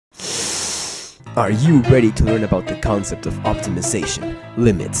Are you ready to learn about the concept of optimization,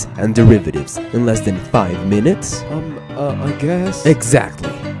 limits, and derivatives in less than 5 minutes? I guess.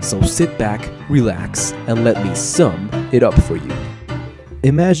 Exactly. So sit back, relax, and let me sum it up for you.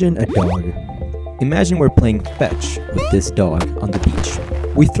 Imagine a dog. Imagine we're playing fetch with this dog on the beach.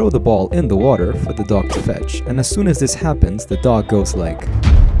 We throw the ball in the water for the dog to fetch, and as soon as this happens, the dog goes like...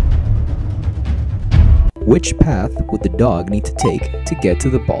 Which path would the dog need to take to get to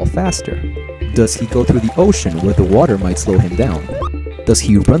the ball faster? Does he go through the ocean where the water might slow him down? Does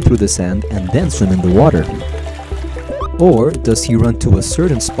he run through the sand and then swim in the water? Or does he run to a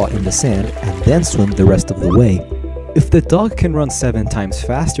certain spot in the sand and then swim the rest of the way? If the dog can run 7 times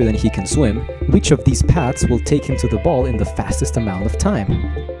faster than he can swim, which of these paths will take him to the ball in the fastest amount of time?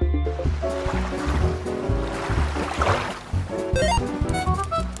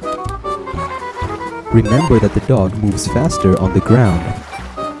 Remember that the dog moves faster on the ground.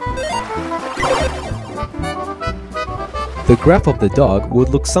 The graph of the dog would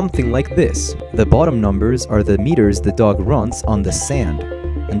look something like this. The bottom numbers are the meters the dog runs on the sand,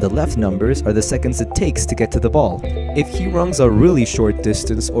 and the left numbers are the seconds it takes to get to the ball. If he runs a really short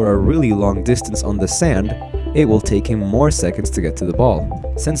distance or a really long distance on the sand, it will take him more seconds to get to the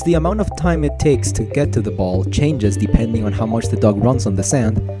ball. Since the amount of time it takes to get to the ball changes depending on how much the dog runs on the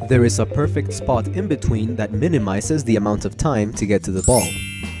sand, there is a perfect spot in between that minimizes the amount of time to get to the ball.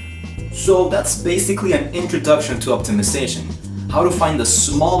 So that's basically an introduction to optimization, how to find the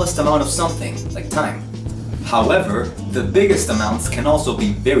smallest amount of something, like time. However, the biggest amounts can also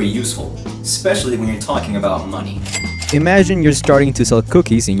be very useful, especially when you're talking about money. Imagine you're starting to sell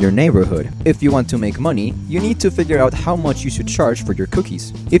cookies in your neighborhood. If you want to make money, you need to figure out how much you should charge for your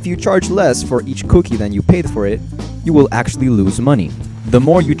cookies. If you charge less for each cookie than you paid for it, you will actually lose money. The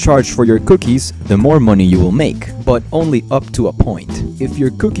more you charge for your cookies, the more money you will make, but only up to a point. If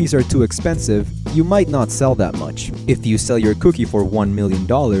your cookies are too expensive, you might not sell that much. If you sell your cookie for $1 million,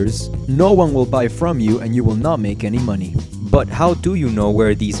 no one will buy from you and you will not make any money. But how do you know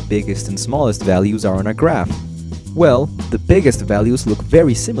where these biggest and smallest values are on a graph? Well, the biggest values look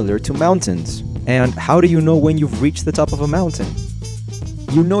very similar to mountains. And how do you know when you've reached the top of a mountain?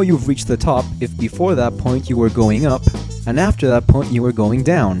 You know you've reached the top if before that point you were going up, and after that point you were going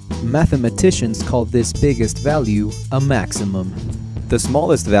down. Mathematicians call this biggest value a maximum. The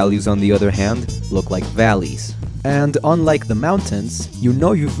smallest values, on the other hand, look like valleys. And unlike the mountains, you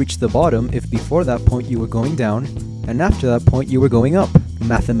know you've reached the bottom if before that point you were going down, and after that point you were going up.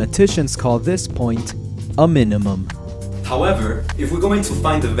 Mathematicians call this point a minimum. However, if we're going to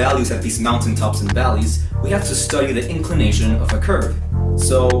find the values at these mountaintops and valleys, we have to study the inclination of a curve.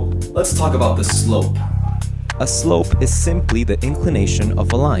 So, let's talk about the slope. A slope is simply the inclination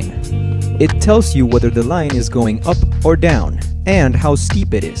of a line. It tells you whether the line is going up or down, and how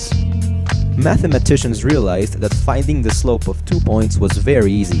steep it is. Mathematicians realized that finding the slope of 2 points was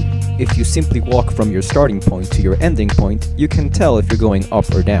very easy. If you simply walk from your starting point to your ending point, you can tell if you're going up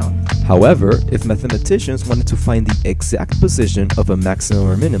or down. However, if mathematicians wanted to find the exact position of a maximum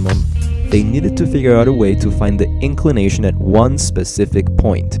or minimum, they needed to figure out a way to find the inclination at one specific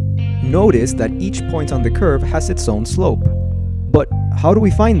point. Notice that each point on the curve has its own slope. But how do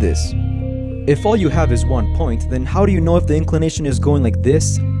we find this? If all you have is one point, then how do you know if the inclination is going like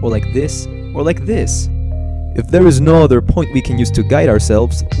this, or like this, or like this? If there is no other point we can use to guide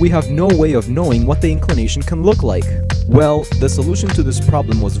ourselves, we have no way of knowing what the inclination can look like. Well, the solution to this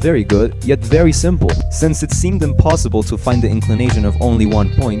problem was very good, yet very simple. Since it seemed impossible to find the inclination of only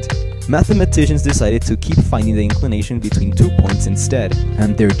one point, mathematicians decided to keep finding the inclination between 2 points instead.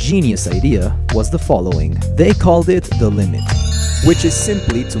 And their genius idea was the following. They called it the limit, which is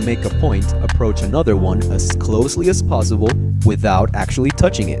simply to make a point approach another one as closely as possible without actually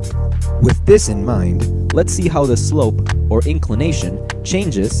touching it. With this in mind, let's see how the slope, or inclination,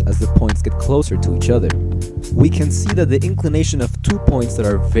 changes as the points get closer to each other. We can see that the inclination of 2 points that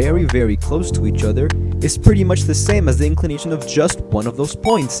are very close to each other is pretty much the same as the inclination of just one of those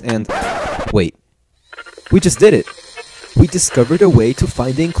points, and... wait. We just did it! We discovered a way to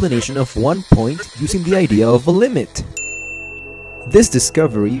find the inclination of one point using the idea of a limit. This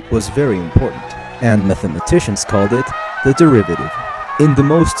discovery was very important, and mathematicians called it the derivative. In the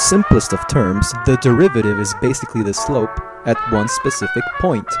most simplest of terms, the derivative is basically the slope at one specific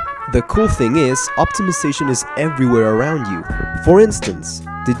point. The cool thing is, optimization is everywhere around you. For instance,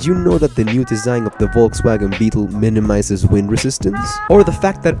 did you know that the new design of the Volkswagen Beetle minimizes wind resistance? Or the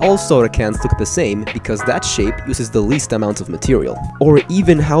fact that all soda cans look the same because that shape uses the least amount of material? Or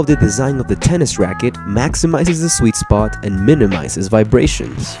even how the design of the tennis racket maximizes the sweet spot and minimizes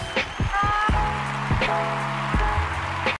vibrations?